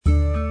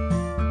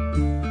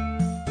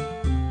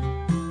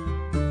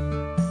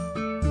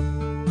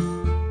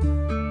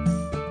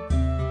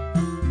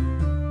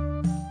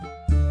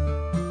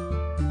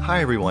Hi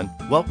everyone,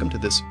 welcome to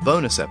this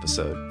bonus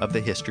episode of the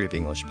History of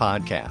English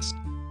podcast.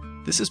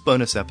 This is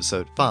bonus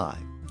episode 5,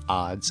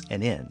 Odds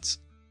and Ends.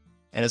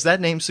 And as that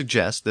name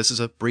suggests, this is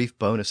a brief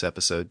bonus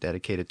episode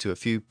dedicated to a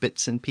few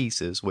bits and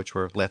pieces which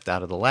were left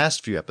out of the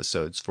last few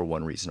episodes for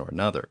one reason or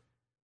another.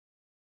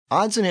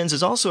 Odds and Ends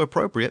is also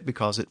appropriate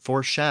because it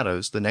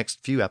foreshadows the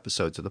next few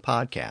episodes of the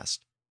podcast.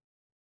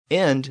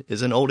 End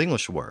is an Old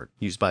English word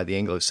used by the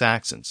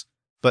Anglo-Saxons,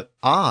 but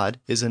odd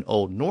is an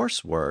Old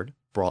Norse word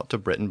brought to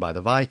Britain by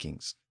the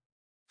Vikings.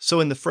 So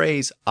in the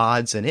phrase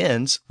odds and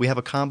ends, we have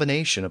a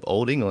combination of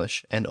Old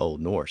English and Old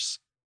Norse.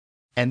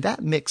 And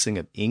that mixing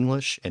of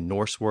English and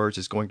Norse words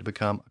is going to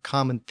become a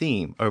common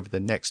theme over the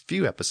next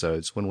few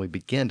episodes when we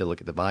begin to look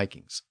at the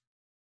Vikings.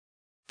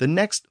 The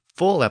next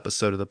full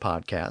episode of the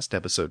podcast,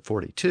 episode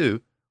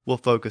 42, will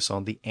focus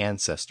on the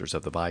ancestors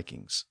of the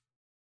Vikings.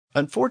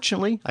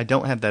 Unfortunately, I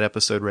don't have that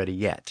episode ready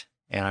yet,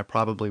 and I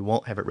probably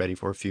won't have it ready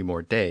for a few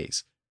more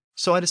days.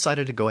 So I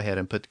decided to go ahead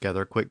and put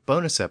together a quick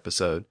bonus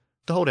episode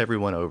to hold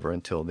everyone over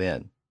until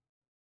then.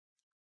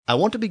 I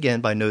want to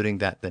begin by noting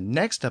that the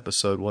next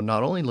episode will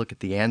not only look at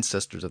the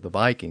ancestors of the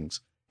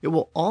Vikings, it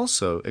will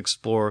also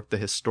explore the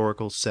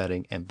historical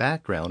setting and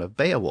background of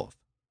Beowulf.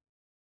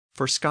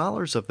 For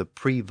scholars of the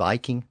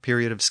pre-Viking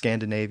period of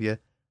Scandinavia,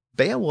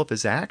 Beowulf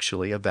is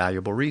actually a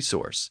valuable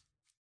resource.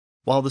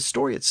 While the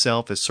story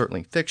itself is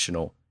certainly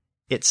fictional,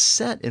 it's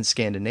set in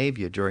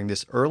Scandinavia during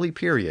this early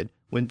period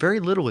when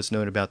very little is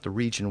known about the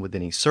region with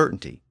any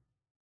certainty.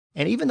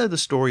 And even though the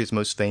story is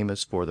most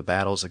famous for the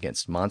battles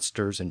against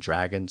monsters and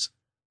dragons,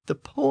 the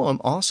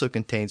poem also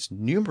contains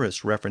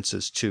numerous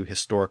references to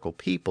historical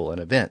people and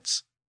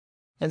events.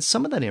 And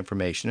some of that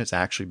information has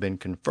actually been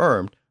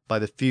confirmed by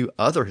the few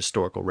other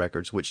historical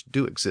records which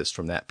do exist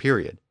from that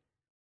period.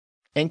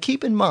 And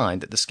keep in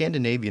mind that the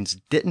Scandinavians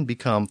didn't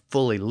become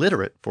fully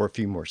literate for a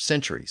few more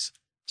centuries,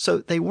 so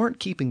they weren't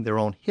keeping their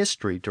own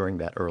history during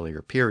that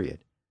earlier period.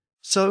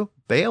 So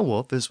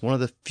Beowulf is one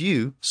of the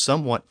few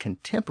somewhat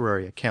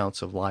contemporary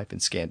accounts of life in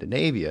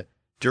Scandinavia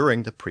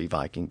during the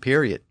pre-Viking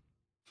period.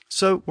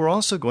 So we're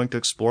also going to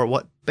explore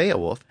what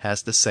Beowulf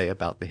has to say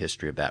about the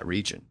history of that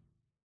region.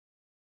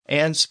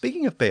 And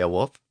speaking of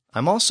Beowulf,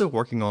 I'm also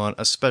working on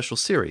a special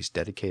series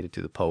dedicated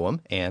to the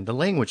poem and the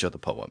language of the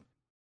poem.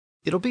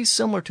 It'll be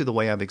similar to the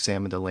way I've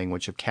examined the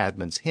language of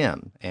Cædmon's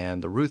hymn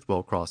and the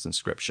Ruthvel Cross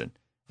inscription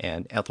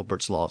and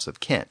Ethelbert's Laws of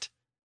Kent.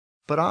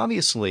 But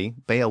obviously,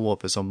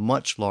 Beowulf is a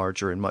much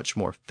larger and much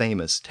more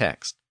famous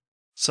text.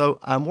 So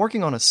I'm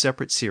working on a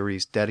separate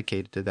series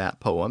dedicated to that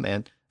poem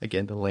and,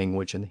 again, the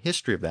language and the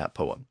history of that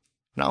poem.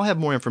 And I'll have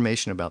more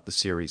information about the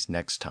series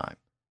next time.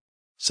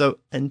 So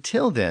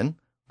until then,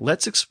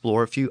 let's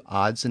explore a few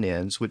odds and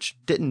ends which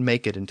didn't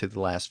make it into the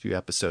last few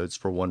episodes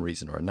for one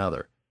reason or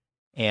another.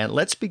 And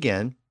let's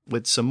begin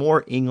with some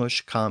more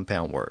English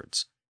compound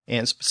words.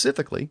 And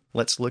specifically,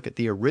 let's look at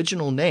the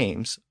original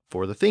names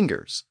for the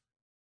fingers.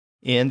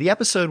 In the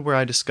episode where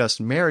I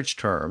discussed marriage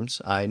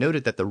terms, I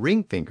noted that the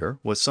ring finger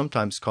was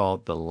sometimes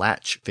called the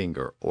latch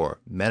finger or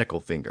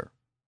medical finger.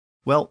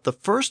 Well, the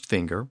first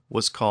finger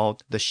was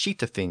called the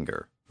skytte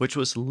finger, which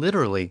was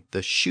literally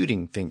the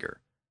shooting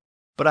finger.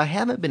 But I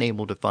haven't been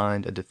able to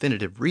find a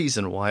definitive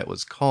reason why it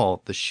was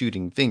called the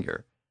shooting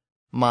finger.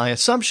 My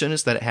assumption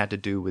is that it had to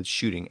do with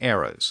shooting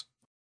arrows.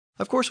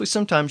 Of course, we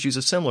sometimes use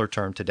a similar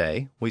term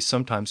today. We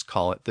sometimes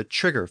call it the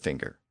trigger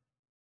finger.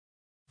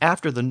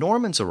 After the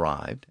Normans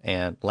arrived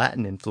and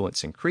Latin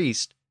influence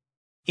increased,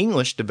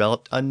 English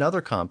developed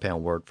another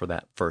compound word for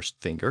that first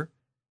finger.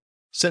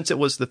 Since it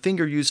was the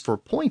finger used for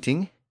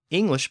pointing,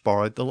 English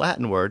borrowed the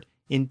Latin word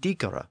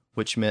indicere,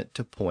 which meant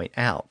to point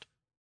out.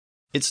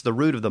 It's the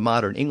root of the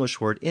modern English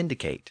word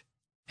indicate,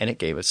 and it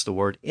gave us the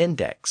word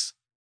index,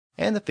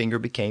 and the finger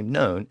became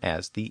known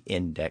as the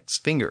index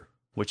finger,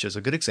 which is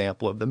a good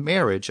example of the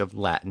marriage of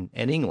Latin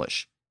and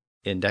English.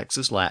 Index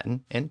is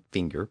Latin, and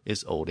finger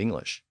is Old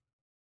English.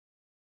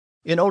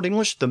 In Old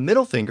English, the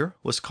middle finger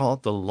was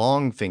called the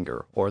long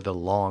finger or the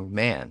long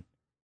man.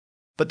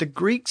 But the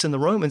Greeks and the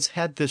Romans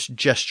had this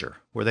gesture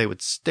where they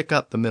would stick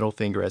up the middle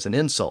finger as an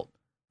insult,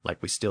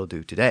 like we still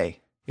do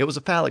today. It was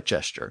a phallic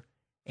gesture,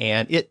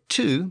 and it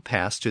too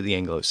passed to the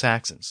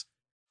Anglo-Saxons.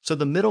 So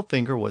the middle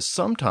finger was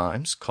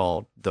sometimes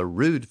called the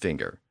rude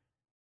finger,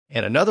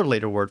 and another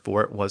later word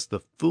for it was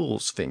the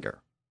fool's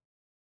finger.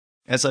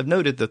 As I've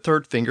noted, the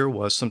third finger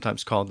was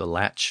sometimes called the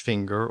latch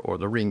finger or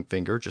the ring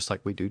finger, just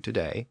like we do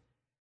today.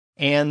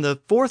 And the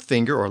fourth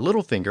finger, or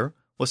little finger,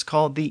 was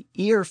called the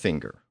ear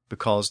finger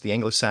because the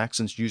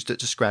Anglo-Saxons used it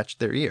to scratch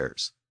their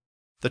ears.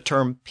 The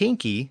term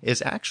pinky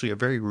is actually a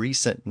very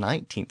recent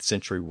 19th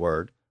century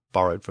word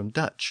borrowed from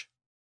Dutch.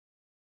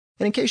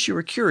 And in case you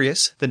were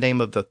curious, the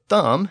name of the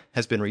thumb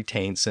has been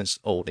retained since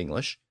Old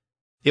English.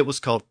 It was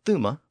called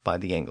thuma by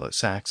the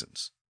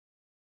Anglo-Saxons.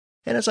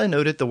 And as I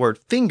noted, the word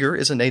finger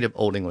is a native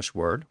Old English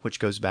word, which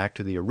goes back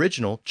to the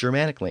original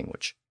Germanic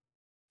language.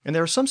 And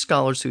there are some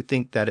scholars who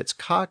think that it's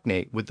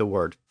cognate with the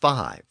word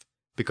 5,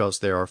 because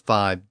there are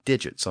 5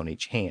 digits on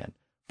each hand,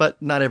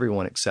 but not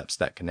everyone accepts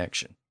that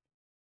connection.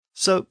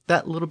 So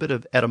that little bit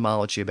of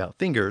etymology about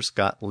fingers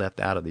got left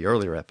out of the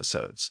earlier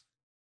episodes.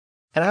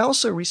 And I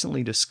also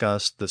recently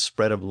discussed the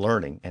spread of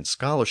learning and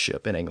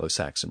scholarship in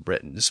Anglo-Saxon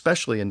Britain,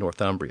 especially in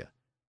Northumbria.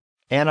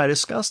 And I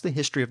discussed the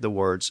history of the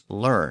words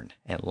learn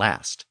and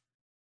last.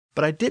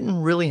 But I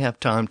didn't really have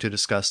time to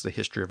discuss the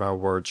history of our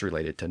words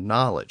related to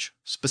knowledge,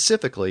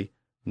 specifically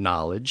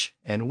knowledge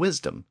and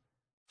wisdom.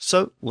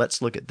 So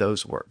let's look at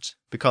those words,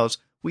 because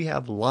we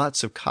have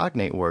lots of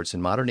cognate words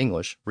in modern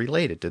English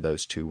related to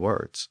those two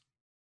words.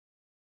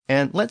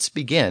 And let's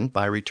begin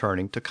by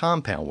returning to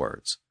compound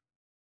words.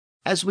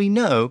 As we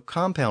know,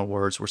 compound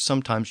words were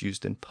sometimes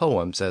used in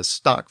poems as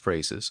stock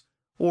phrases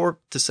or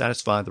to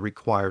satisfy the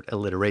required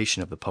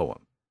alliteration of the poem.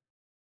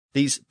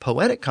 These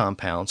poetic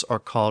compounds are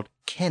called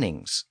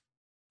kennings,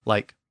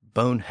 like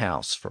bone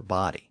house for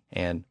body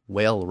and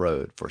whale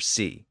road for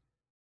sea.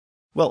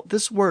 Well,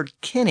 this word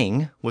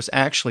kenning was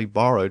actually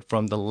borrowed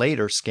from the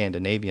later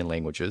Scandinavian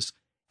languages,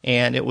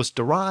 and it was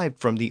derived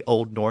from the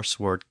Old Norse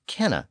word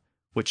kenna,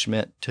 which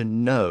meant to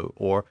know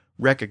or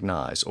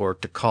recognize or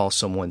to call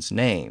someone's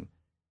name.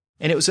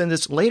 And it was in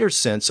this later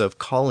sense of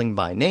calling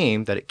by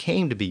name that it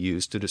came to be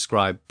used to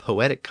describe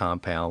poetic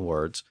compound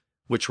words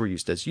which were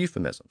used as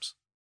euphemisms.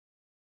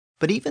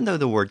 But even though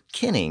the word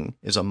kenning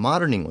is a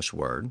modern English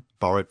word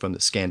borrowed from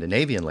the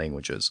Scandinavian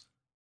languages,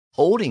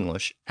 Old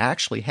English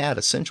actually had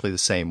essentially the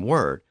same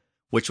word,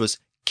 which was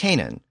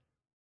Canaan.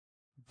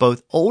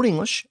 Both Old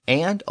English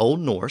and Old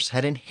Norse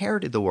had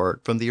inherited the word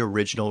from the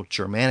original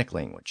Germanic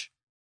language.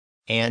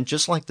 And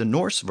just like the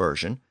Norse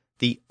version,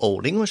 the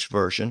Old English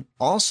version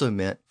also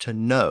meant to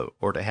know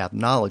or to have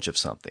knowledge of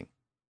something.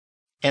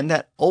 And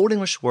that Old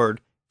English word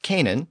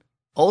Canaan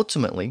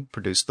ultimately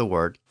produced the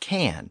word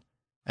can,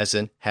 as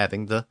in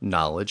having the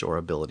knowledge or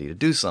ability to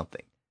do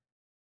something.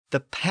 The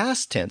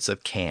past tense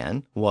of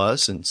can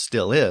was, and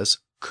still is,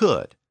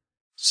 could.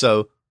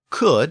 So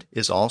could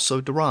is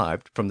also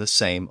derived from the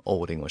same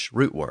Old English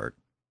root word.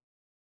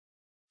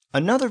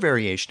 Another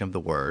variation of the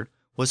word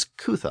was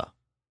kutha,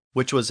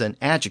 which was an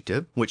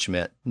adjective which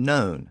meant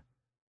known.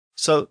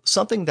 So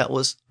something that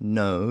was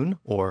known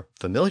or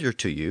familiar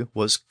to you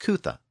was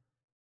kutha,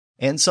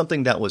 and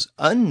something that was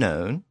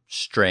unknown,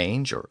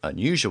 strange, or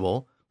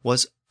unusual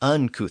was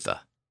unkutha.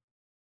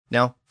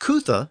 Now,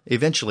 kutha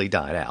eventually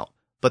died out,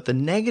 but the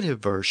negative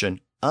version,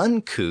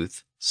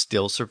 uncouth,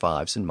 still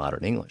survives in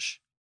modern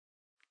English.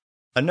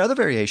 Another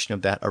variation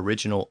of that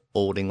original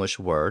Old English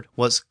word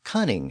was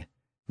cunning,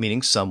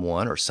 meaning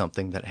someone or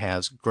something that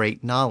has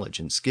great knowledge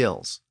and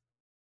skills.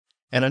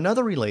 And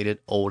another related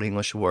Old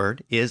English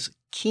word is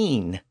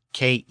keen,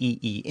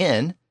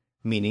 K-E-E-N,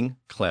 meaning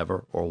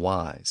clever or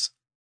wise.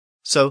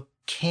 So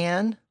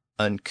can,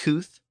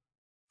 uncouth,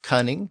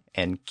 cunning,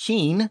 and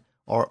keen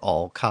are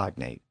all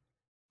cognate,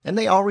 and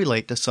they all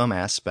relate to some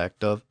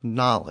aspect of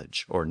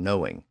knowledge or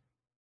knowing.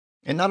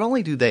 And not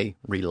only do they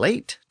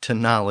relate to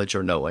knowledge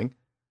or knowing,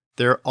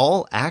 they're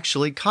all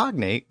actually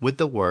cognate with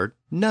the word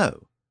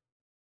know.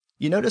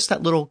 You notice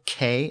that little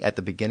K at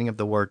the beginning of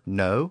the word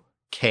know,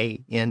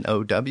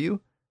 K-N-O-W?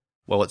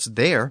 Well, it's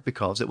there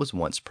because it was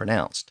once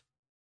pronounced.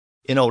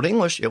 In Old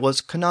English, it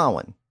was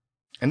Knawen,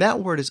 and that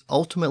word is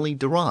ultimately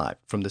derived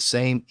from the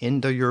same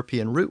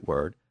Indo-European root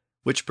word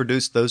which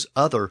produced those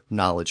other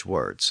knowledge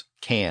words,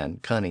 can,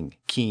 cunning,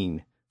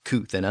 keen,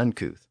 couth, and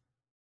uncouth.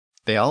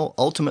 They all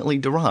ultimately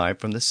derive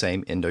from the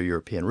same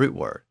Indo-European root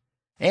word.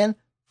 And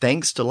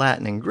thanks to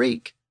Latin and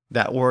Greek,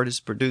 that word has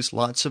produced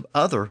lots of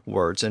other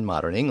words in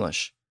modern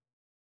English.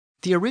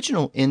 The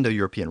original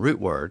Indo-European root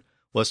word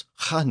was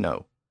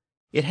chano.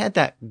 It had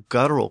that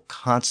guttural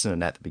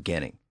consonant at the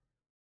beginning.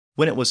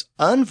 When it was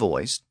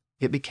unvoiced,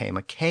 it became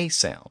a K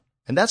sound,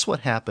 and that's what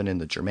happened in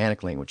the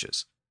Germanic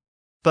languages.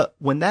 But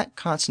when that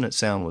consonant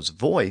sound was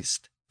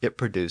voiced, it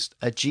produced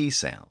a G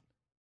sound,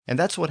 and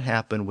that's what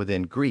happened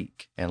within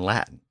Greek and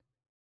Latin.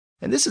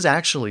 And this is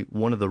actually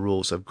one of the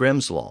rules of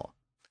Grimm's Law.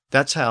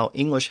 That's how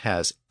English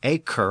has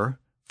acre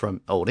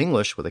from Old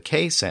English with a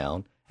K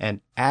sound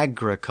and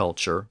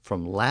agriculture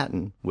from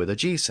Latin with a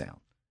G sound.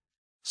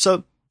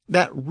 So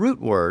that root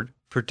word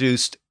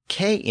produced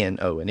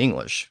K-N-O in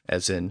English,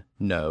 as in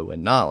know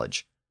and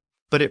knowledge,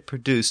 but it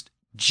produced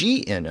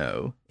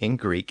G-N-O in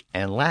Greek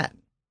and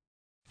Latin.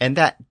 And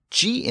that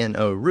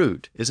G-N-O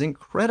root is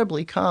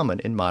incredibly common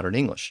in modern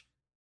English,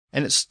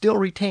 and it still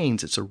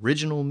retains its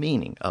original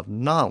meaning of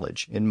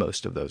knowledge in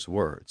most of those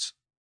words.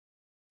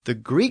 The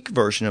Greek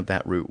version of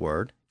that root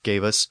word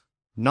gave us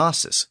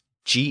gnosis,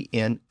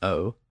 G-N-O-S-I-S,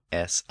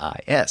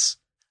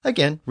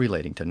 again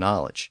relating to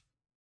knowledge.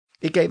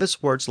 It gave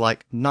us words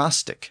like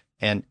Gnostic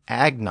and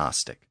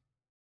agnostic.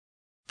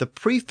 The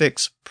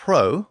prefix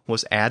pro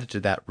was added to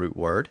that root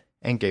word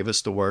and gave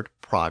us the word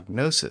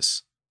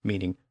prognosis,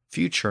 meaning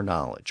future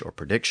knowledge or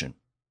prediction.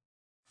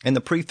 And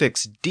the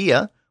prefix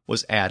dia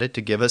was added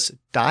to give us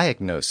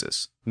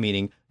diagnosis,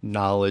 meaning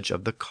knowledge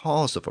of the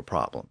cause of a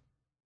problem.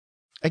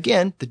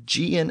 Again, the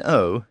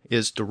G-N-O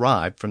is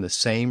derived from the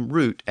same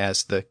root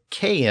as the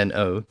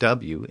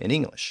K-N-O-W in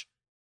English.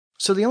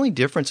 So the only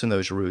difference in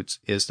those roots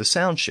is the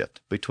sound shift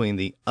between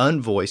the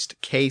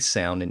unvoiced K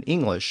sound in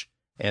English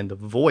and the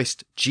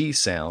voiced G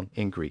sound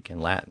in Greek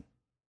and Latin.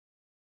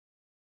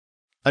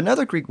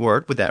 Another Greek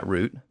word with that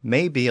root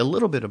may be a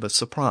little bit of a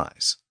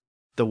surprise.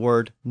 The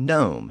word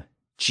gnome,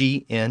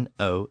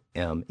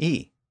 Gnome.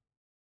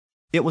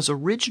 It was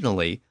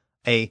originally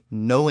a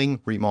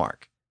knowing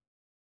remark.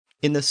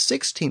 In the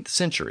 16th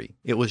century,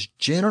 it was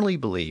generally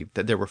believed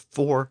that there were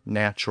 4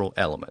 natural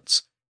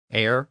elements: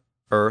 air,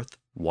 earth,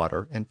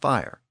 water, and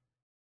fire.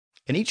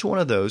 And each one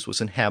of those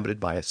was inhabited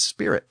by a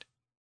spirit.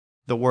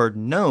 The word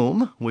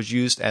gnome was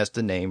used as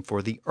the name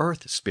for the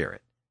earth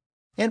spirit.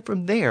 And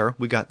from there,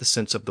 we got the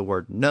sense of the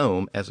word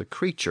gnome as a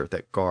creature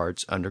that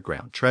guards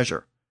underground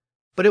treasure.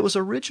 But it was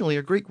originally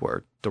a Greek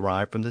word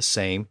derived from the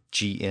same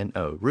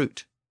GNO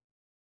root.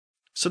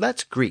 So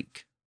that's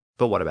Greek.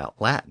 But what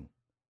about Latin?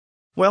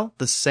 Well,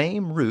 the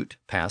same root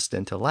passed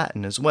into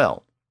Latin as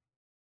well.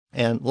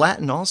 And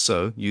Latin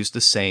also used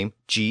the same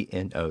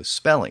GNO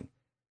spelling.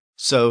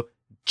 So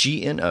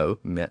GNO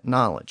meant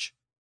knowledge.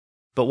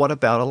 But what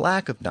about a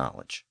lack of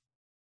knowledge?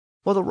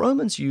 Well, the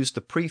Romans used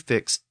the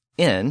prefix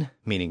in,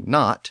 meaning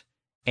not,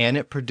 and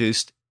it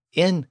produced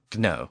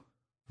ngno,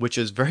 which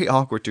is very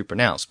awkward to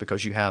pronounce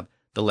because you have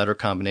the letter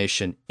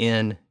combination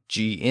ngn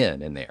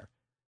in there.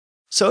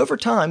 So over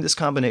time, this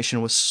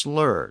combination was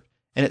slurred,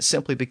 and it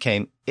simply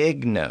became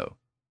igno,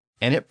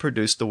 and it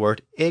produced the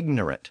word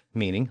ignorant,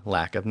 meaning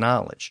lack of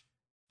knowledge.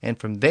 And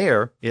from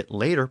there, it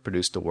later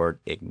produced the word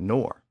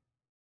ignore.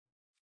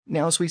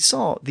 Now, as we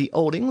saw, the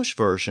Old English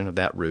version of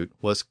that root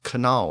was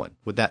Cnowen,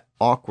 with that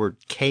awkward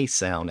K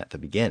sound at the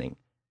beginning.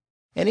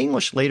 And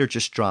English later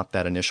just dropped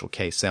that initial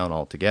K sound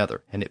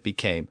altogether, and it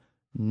became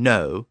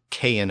know,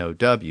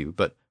 K-N-O-W,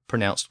 but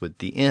pronounced with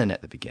the N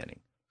at the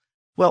beginning.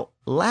 Well,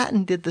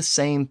 Latin did the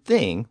same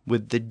thing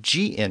with the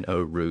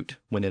GNO root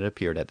when it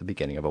appeared at the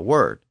beginning of a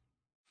word.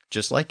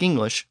 Just like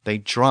English, they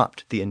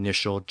dropped the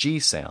initial G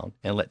sound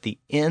and let the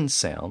N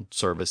sound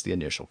serve as the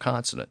initial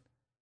consonant.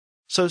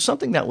 So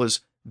something that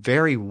was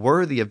very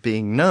worthy of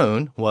being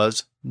known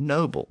was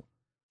noble,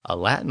 a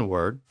Latin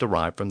word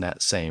derived from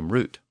that same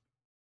root.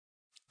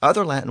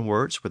 Other Latin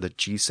words where the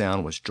G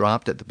sound was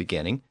dropped at the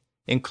beginning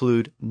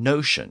include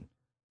notion,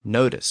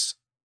 notice,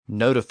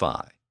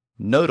 notify,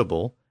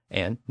 notable,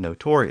 and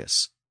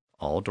notorious,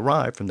 all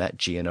derived from that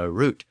GNO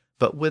root,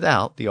 but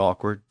without the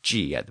awkward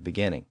G at the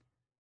beginning.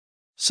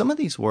 Some of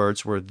these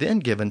words were then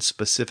given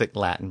specific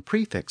Latin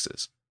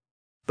prefixes,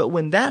 but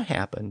when that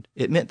happened,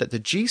 it meant that the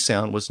G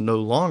sound was no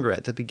longer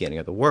at the beginning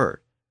of the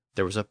word.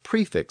 There was a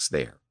prefix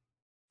there.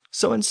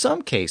 So in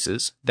some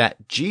cases,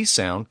 that G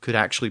sound could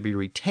actually be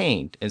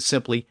retained and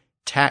simply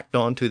tacked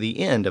onto the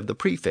end of the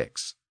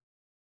prefix.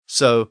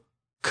 So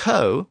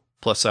co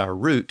plus our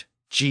root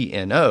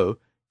GNO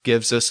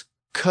gives us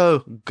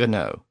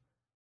cogno.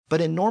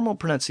 But in normal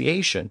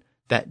pronunciation,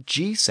 that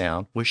G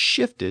sound was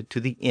shifted to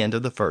the end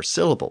of the first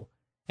syllable,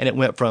 and it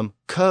went from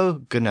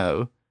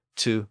cogno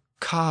to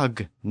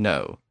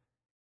cogno.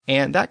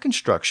 And that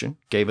construction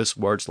gave us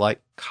words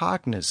like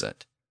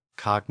cognizant,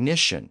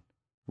 cognition,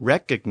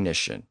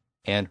 recognition,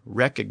 and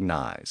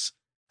recognize.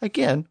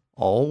 Again,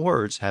 all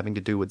words having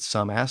to do with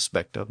some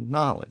aspect of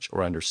knowledge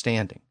or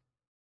understanding.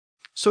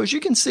 So as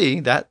you can see,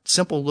 that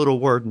simple little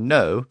word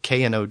know,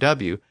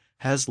 K-N-O-W,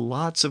 has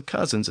lots of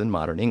cousins in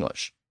modern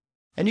English.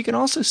 And you can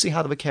also see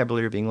how the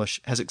vocabulary of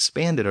English has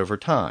expanded over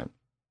time.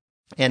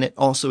 And it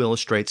also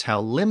illustrates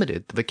how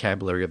limited the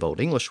vocabulary of Old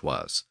English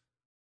was.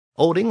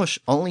 Old English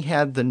only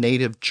had the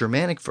native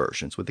Germanic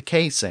versions with the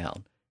K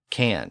sound,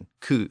 can,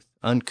 couth,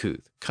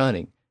 uncouth,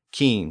 cunning,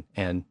 keen,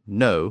 and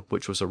know,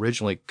 which was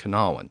originally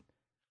Cnowen.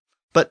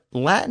 But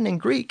Latin and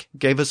Greek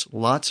gave us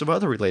lots of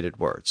other related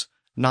words: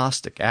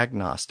 Gnostic,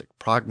 agnostic,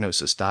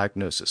 prognosis,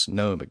 diagnosis,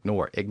 gnome,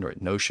 ignore,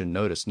 ignorant, notion,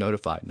 notice,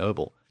 notify,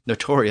 noble,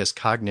 notorious,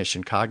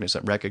 cognition,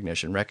 cognizant,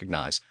 recognition,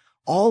 recognize.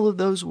 All of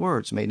those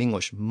words made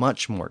English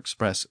much more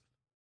expressive.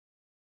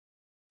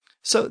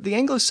 So the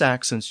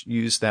Anglo-Saxons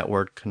used that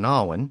word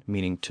Cnowen,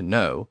 meaning to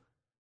know,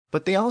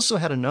 but they also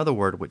had another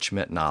word which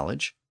meant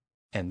knowledge,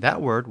 and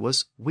that word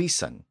was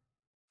wisan.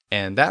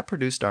 And that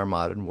produced our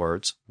modern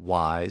words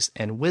wise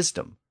and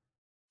wisdom.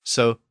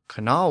 So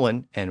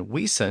Cnowen and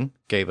wisan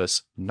gave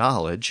us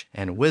knowledge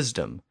and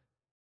wisdom.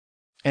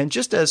 And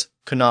just as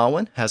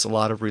Cnowen has a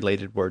lot of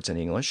related words in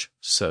English,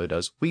 so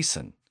does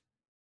wisan.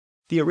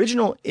 The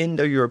original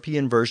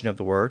Indo-European version of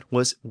the word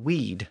was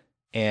weed,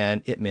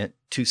 and it meant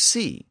to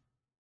see.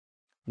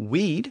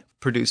 Weed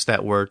produced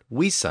that word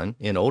wisan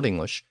in Old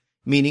English,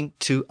 meaning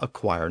to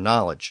acquire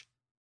knowledge.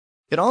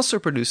 It also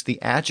produced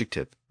the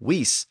adjective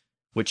wis,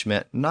 which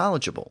meant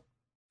knowledgeable,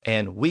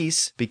 and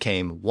wis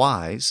became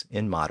wise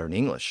in modern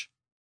English.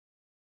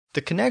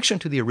 The connection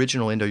to the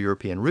original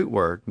Indo-European root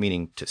word,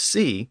 meaning to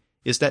see,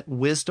 is that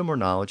wisdom or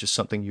knowledge is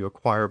something you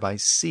acquire by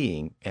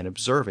seeing and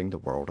observing the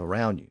world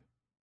around you.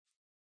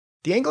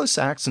 The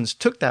Anglo-Saxons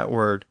took that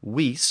word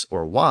wis,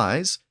 or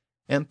wise,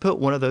 and put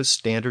one of those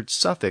standard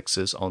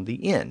suffixes on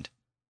the end.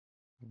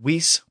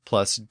 Wis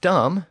plus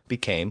dumb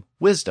became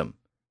wisdom,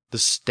 the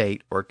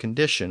state or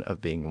condition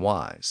of being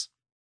wise.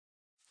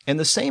 And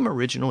the same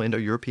original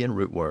Indo-European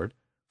root word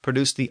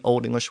produced the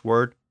Old English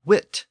word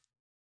wit,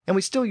 and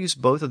we still use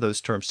both of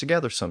those terms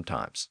together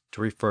sometimes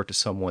to refer to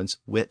someone's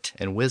wit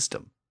and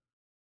wisdom.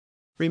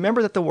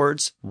 Remember that the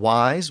words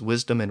wise,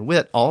 wisdom, and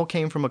wit all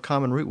came from a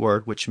common root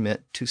word which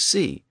meant to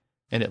see,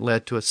 and it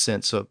led to a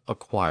sense of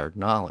acquired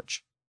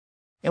knowledge.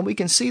 And we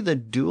can see the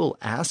dual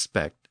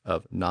aspect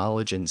of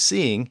knowledge and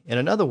seeing in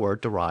another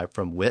word derived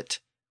from wit,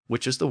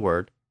 which is the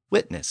word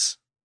witness.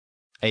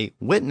 A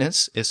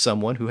witness is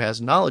someone who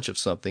has knowledge of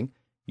something,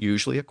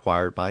 usually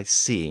acquired by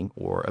seeing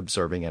or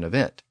observing an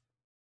event.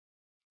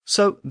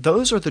 So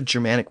those are the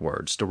Germanic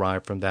words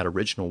derived from that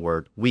original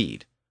word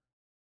weed.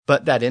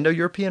 But that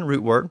Indo-European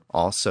root word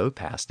also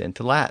passed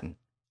into Latin.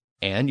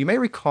 And you may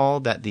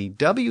recall that the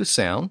W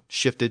sound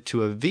shifted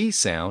to a V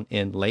sound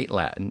in late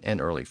Latin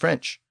and early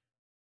French.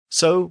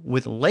 So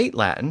with late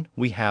Latin,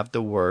 we have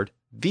the word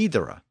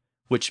videre,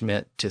 which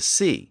meant to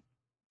see.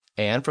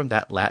 And from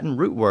that Latin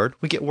root word,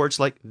 we get words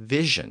like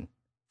vision,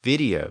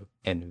 video,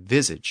 and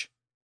visage.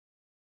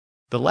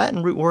 The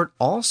Latin root word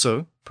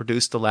also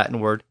produced the Latin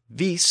word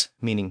vis,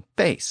 meaning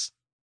face.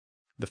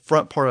 The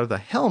front part of the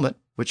helmet,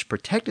 which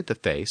protected the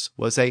face,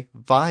 was a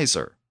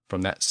visor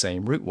from that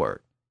same root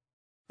word.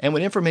 And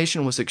when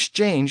information was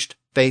exchanged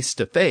face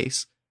to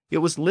face, it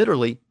was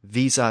literally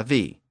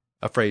vis-a-vis,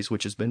 a phrase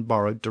which has been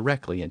borrowed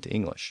directly into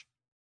English.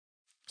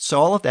 So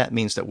all of that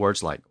means that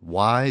words like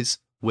wise,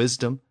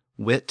 wisdom,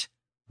 wit,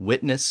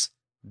 witness,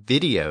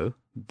 video,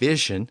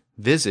 vision,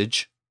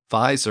 visage,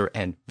 visor,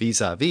 and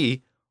vis-a-vis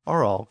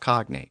are all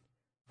cognate.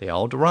 They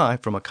all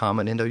derive from a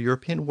common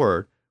Indo-European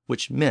word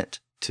which meant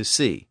to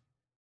see.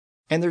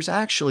 And there's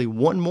actually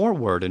one more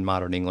word in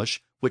modern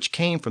English which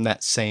came from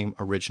that same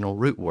original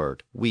root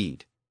word,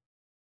 weed.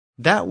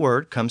 That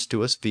word comes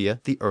to us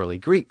via the early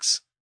Greeks.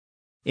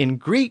 In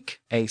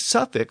Greek, a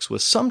suffix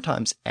was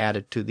sometimes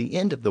added to the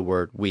end of the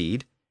word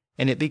weed,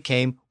 and it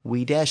became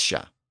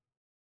weidesha.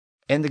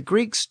 And the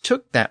Greeks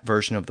took that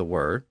version of the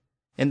word,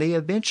 and they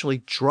eventually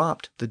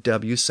dropped the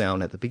W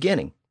sound at the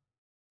beginning.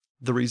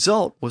 The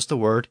result was the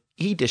word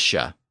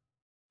idisha,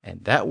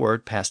 and that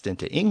word passed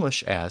into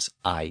English as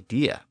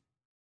idea.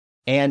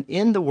 And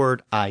in the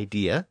word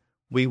idea,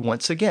 we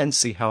once again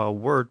see how a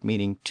word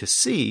meaning to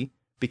see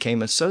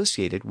became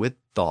associated with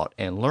thought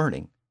and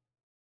learning.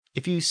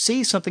 If you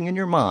see something in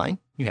your mind,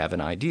 you have an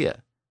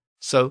idea.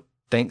 So,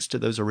 thanks to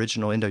those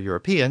original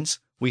Indo-Europeans,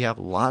 we have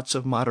lots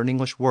of modern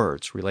English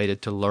words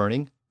related to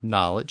learning,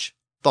 knowledge,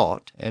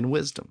 thought, and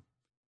wisdom.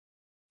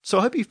 So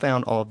I hope you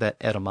found all of that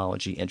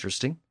etymology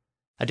interesting.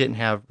 I didn't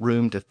have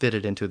room to fit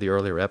it into the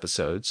earlier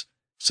episodes,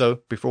 so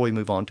before we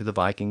move on to the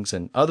Vikings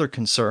and other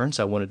concerns,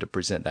 I wanted to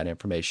present that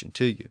information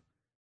to you.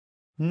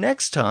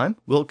 Next time,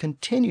 we'll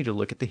continue to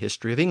look at the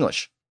history of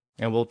English,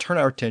 and we'll turn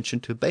our attention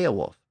to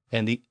Beowulf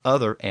and the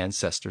other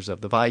ancestors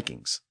of the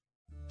Vikings.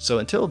 So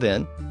until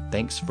then,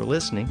 thanks for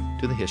listening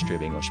to the History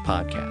of English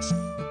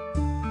podcast.